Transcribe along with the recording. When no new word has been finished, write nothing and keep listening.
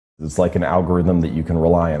It's like an algorithm that you can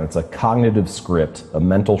rely on. It's a cognitive script, a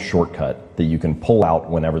mental shortcut that you can pull out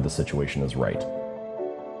whenever the situation is right.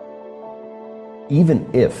 Even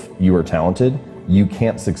if you are talented, you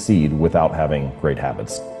can't succeed without having great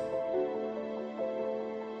habits.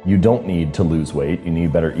 You don't need to lose weight, you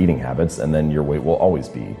need better eating habits, and then your weight will always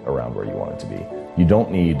be around where you want it to be. You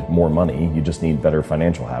don't need more money, you just need better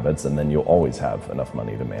financial habits, and then you'll always have enough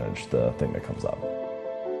money to manage the thing that comes up.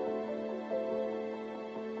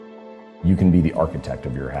 You can be the architect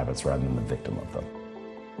of your habits rather than the victim of them.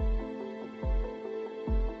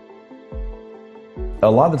 A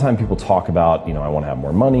lot of the time people talk about, I want to have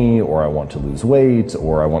more money, or I want to lose weight,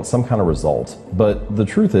 or I want some kind of result. But the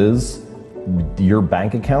truth is, your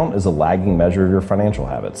bank account is a lagging measure of your financial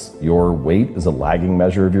habits. Your weight is a lagging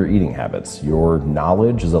measure of your eating habits. Your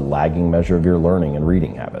knowledge is a lagging measure of your learning and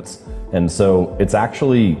reading habits. And so it's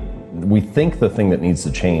actually, we think the thing that needs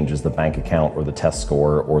to change is the bank account or the test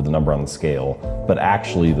score or the number on the scale, but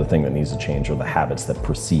actually the thing that needs to change are the habits that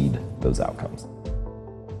precede those outcomes.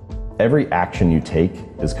 Every action you take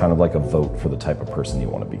is kind of like a vote for the type of person you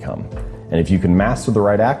want to become. And if you can master the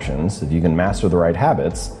right actions, if you can master the right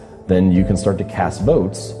habits, then you can start to cast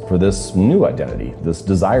votes for this new identity, this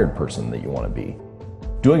desired person that you want to be.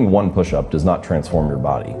 Doing one push-up does not transform your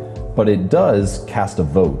body, but it does cast a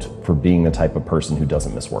vote for being the type of person who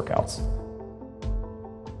doesn't miss workouts.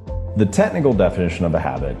 The technical definition of a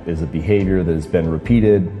habit is a behavior that has been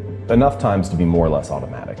repeated enough times to be more or less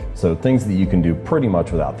automatic. So things that you can do pretty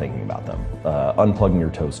much without thinking about them. Unplugging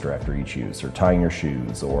your toaster after each use, or tying your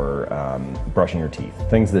shoes, or brushing your teeth.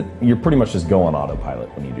 Things that you pretty much just go on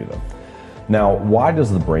autopilot when you do them. Now, why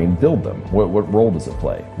does the brain build them? What role does it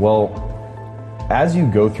play? Well, as you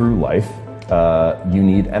go through life, you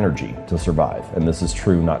need energy to survive. And this is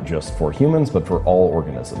true not just for humans, but for all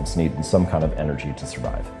organisms need some kind of energy to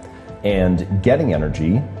survive. And getting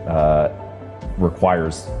energy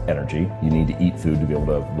requires energy. You need to eat food to be able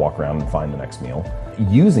to walk around and find the next meal.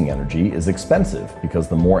 Using energy is expensive because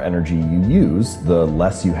the more energy you use, the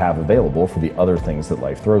less you have available for the other things that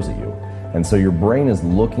life throws at you. And so your brain is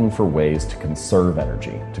looking for ways to conserve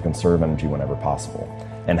energy whenever possible.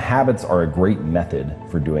 And habits are a great method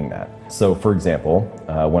for doing that. So for example,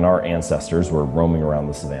 when our ancestors were roaming around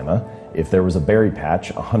the savannah, if there was a berry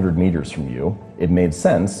patch 100 meters from you, it made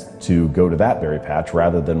sense to go to that berry patch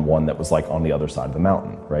rather than one that was like on the other side of the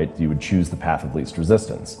mountain, right? You would choose the path of least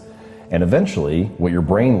resistance. And eventually, what your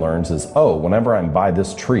brain learns is, oh, whenever I'm by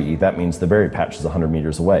this tree, that means the berry patch is 100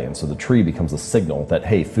 meters away. And so the tree becomes a signal that,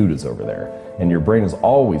 hey, food is over there. And your brain is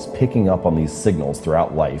always picking up on these signals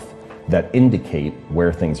throughout life that indicate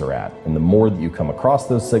where things are at. And the more that you come across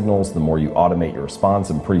those signals, the more you automate your response,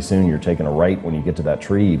 and pretty soon you're taking a right when you get to that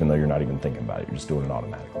tree, even though you're not even thinking about it, you're just doing it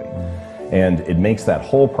automatically. And it makes that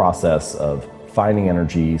whole process of finding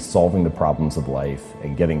energy, solving the problems of life,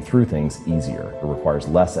 and getting through things easier. It requires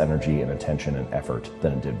less energy and attention and effort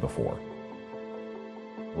than it did before.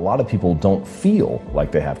 A lot of people don't feel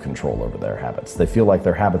like they have control over their habits. They feel like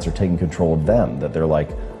their habits are taking control of them, that they're like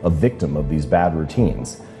a victim of these bad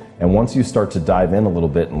routines. And once you start to dive in a little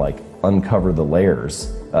bit and like uncover the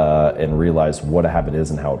layers and realize what a habit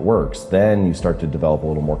is and how it works, then you start to develop a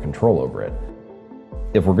little more control over it.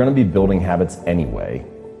 If we're going to be building habits anyway,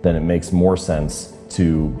 then it makes more sense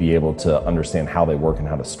to be able to understand how they work and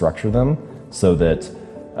how to structure them so that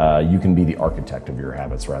you can be the architect of your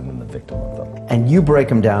habits rather than the victim of them. And you break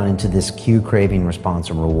them down into this cue, craving,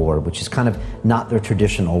 response, and reward, which is kind of not their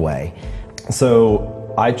traditional way. So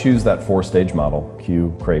I choose that 4-stage model: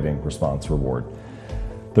 cue, craving, response, reward.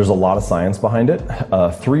 There's a lot of science behind it.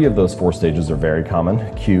 3 of those 4 stages are very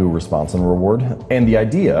common: cue, response, and reward. And the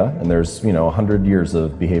idea, and there's 100 years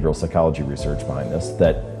of behavioral psychology research behind this,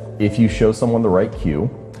 that if you show someone the right cue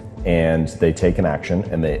and they take an action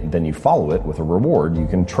and then you follow it with a reward, you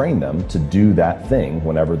can train them to do that thing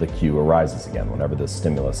whenever the cue arises again, whenever this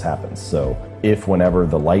stimulus happens. So if whenever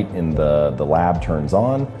the light in the lab turns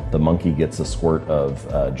on, the monkey gets a squirt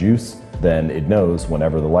of juice, then it knows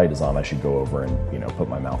whenever the light is on, I should go over and put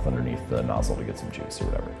my mouth underneath the nozzle to get some juice or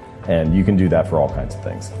whatever. And you can do that for all kinds of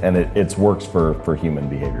things. And it works for human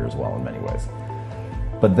behavior as well in many ways.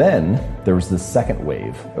 But then there was this second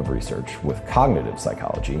wave of research with cognitive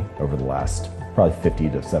psychology over the last probably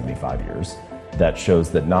 50 to 75 years that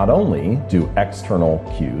shows that not only do external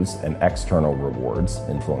cues and external rewards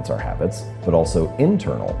influence our habits, but also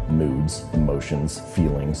internal moods, emotions,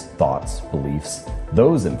 feelings, thoughts, beliefs,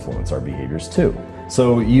 those influence our behaviors too.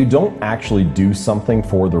 So you don't actually do something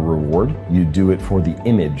for the reward, you do it for the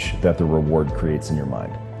image that the reward creates in your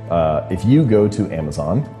mind. if you go to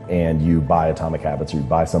Amazon and you buy Atomic Habits or you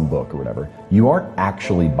buy some book or whatever, you aren't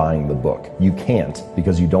actually buying the book. You can't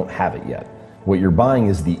because you don't have it yet. What you're buying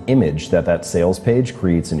is the image that that sales page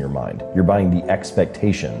creates in your mind. You're buying the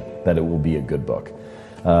expectation that it will be a good book.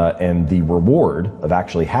 And the reward of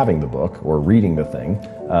actually having the book or reading the thing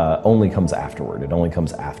only comes afterward. It only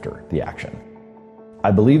comes after the action.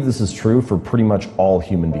 I believe this is true for pretty much all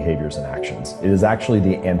human behaviors and actions. It is actually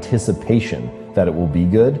the anticipation that it will be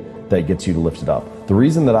good that gets you to lift it up. The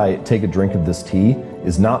reason that I take a drink of this tea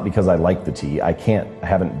is not because I like the tea. I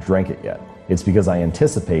haven't drank it yet. It's because I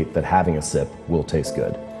anticipate that having a sip will taste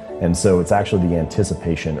good. And so it's actually the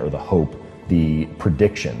anticipation or the hope, the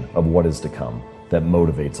prediction of what is to come that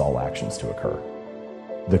motivates all actions to occur.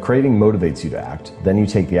 The craving motivates you to act, then you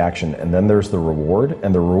take the action, and then there's the reward,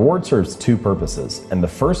 and the reward serves two purposes. And the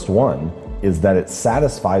first one is that it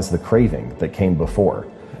satisfies the craving that came before.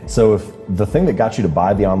 So if the thing that got you to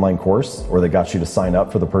buy the online course or that got you to sign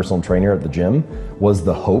up for the personal trainer at the gym was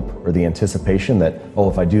the hope or the anticipation that, oh,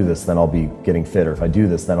 if I do this, then I'll be getting fit, or if I do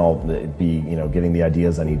this, then I'll be, getting the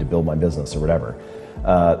ideas I need to build my business or whatever.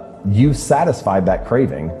 You've satisfied that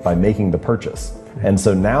craving by making the purchase. And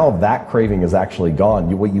so now that craving is actually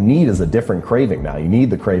gone. What you need is a different craving now. You need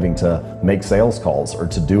the craving to make sales calls or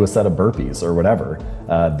to do a set of burpees or whatever.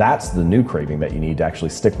 That's the new craving that you need to actually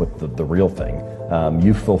stick with the real thing.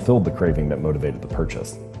 You've fulfilled the craving that motivated the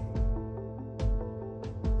purchase.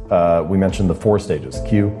 We mentioned the 4 stages: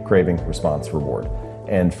 cue, craving, response, reward.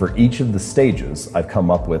 And for each of the stages, I've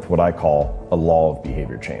come up with what I call a law of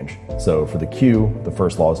behavior change. So for the cue, the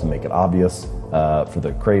first law is to make it obvious. For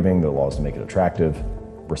the craving, the law is to make it attractive.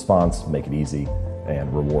 Response, make it easy.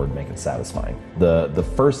 And reward, make it satisfying. The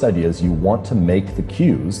first idea is you want to make the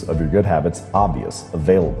cues of your good habits obvious,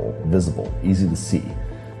 available, visible, easy to see.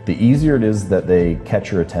 The easier it is that they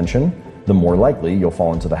catch your attention, the more likely you'll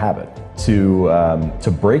fall into the habit.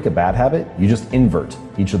 To break a bad habit, you just invert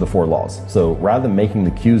each of the 4 laws. So rather than making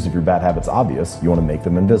the cues of your bad habits obvious, you want to make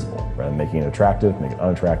them invisible. Rather than making it attractive, make it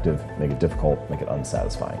unattractive, make it difficult, make it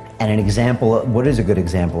unsatisfying. And an example, what is a good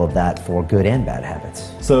example of that for good and bad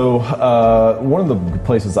habits? So one of the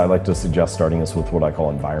places I like to suggest starting is with what I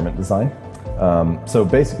call environment design. So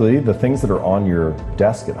basically, the things that are on your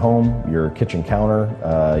desk at home, your kitchen counter,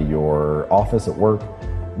 your office at work,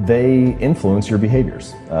 they influence your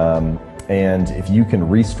behaviors. And if you can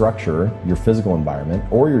restructure your physical environment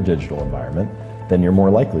or your digital environment, then you're more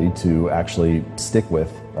likely to actually stick with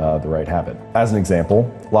the right habit. As an example,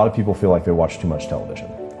 a lot of people feel like they watch too much television.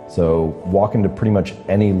 So walk into pretty much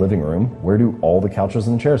any living room, where do all the couches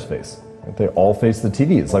and chairs face? They all face the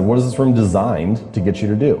TV. It's like, what is this room designed to get you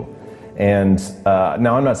to do? And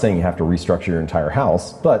now I'm not saying you have to restructure your entire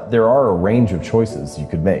house, but there are a range of choices you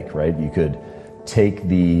could make, right? You could take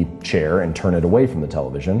the chair and turn it away from the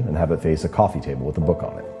television and have it face a coffee table with a book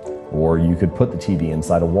on it. Or you could put the TV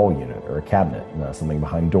inside a wall unit or a cabinet, something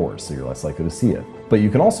behind doors, so you're less likely to see it. But you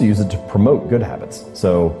can also use it to promote good habits.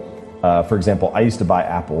 So, for example, I used to buy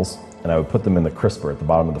apples and I would put them in the crisper at the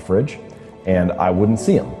bottom of the fridge, and I wouldn't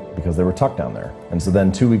see them because they were tucked down there. And so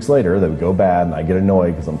then 2 weeks later, they would go bad and I get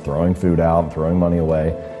annoyed because I'm throwing food out and throwing money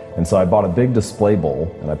away. And so I bought a big display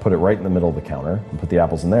bowl and I put it right in the middle of the counter and put the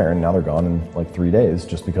apples in there, and now they're gone in like 3 days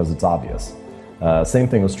just because it's obvious. Same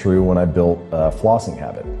thing was true when I built a flossing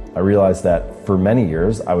habit. I realized that for many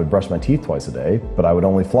years I would brush my teeth twice a day, but I would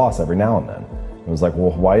only floss every now and then. It was like,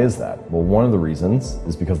 well, why is that? Well, one of the reasons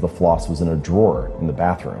is because the floss was in a drawer in the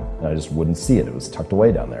bathroom and I just wouldn't see it. It was tucked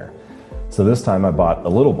away down there. So this time I bought a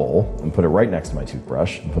little bowl and put it right next to my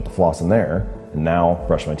toothbrush and put the floss in there, and now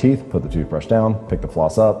brush my teeth, put the toothbrush down, pick the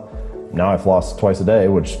floss up. Now I floss twice a day,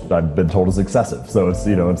 which I've been told is excessive. So it's,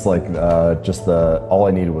 it's like all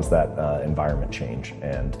I needed was that environment change,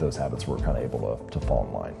 and those habits were kind of able to fall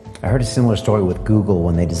in line. I heard a similar story with Google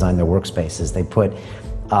when they designed their workspaces. They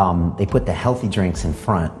put the healthy drinks in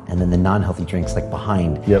front and then the non-healthy drinks like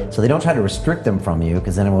behind. Yep. So they don't try to restrict them from you,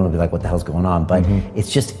 because then everyone will be like, what the hell's going on? But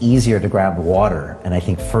it's just easier to grab water and I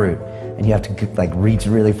think fruit, and you have to like reach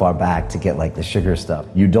really far back to get like the sugar stuff.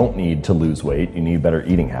 You don't need to lose weight. You need better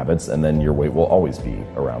eating habits, and then your weight will always be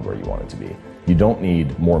around where you want it to be. You don't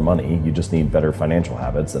need more money. You just need better financial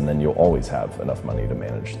habits, and then you'll always have enough money to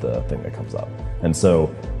manage the thing that comes up. And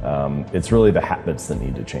so it's really the habits that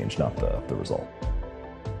need to change, not the result.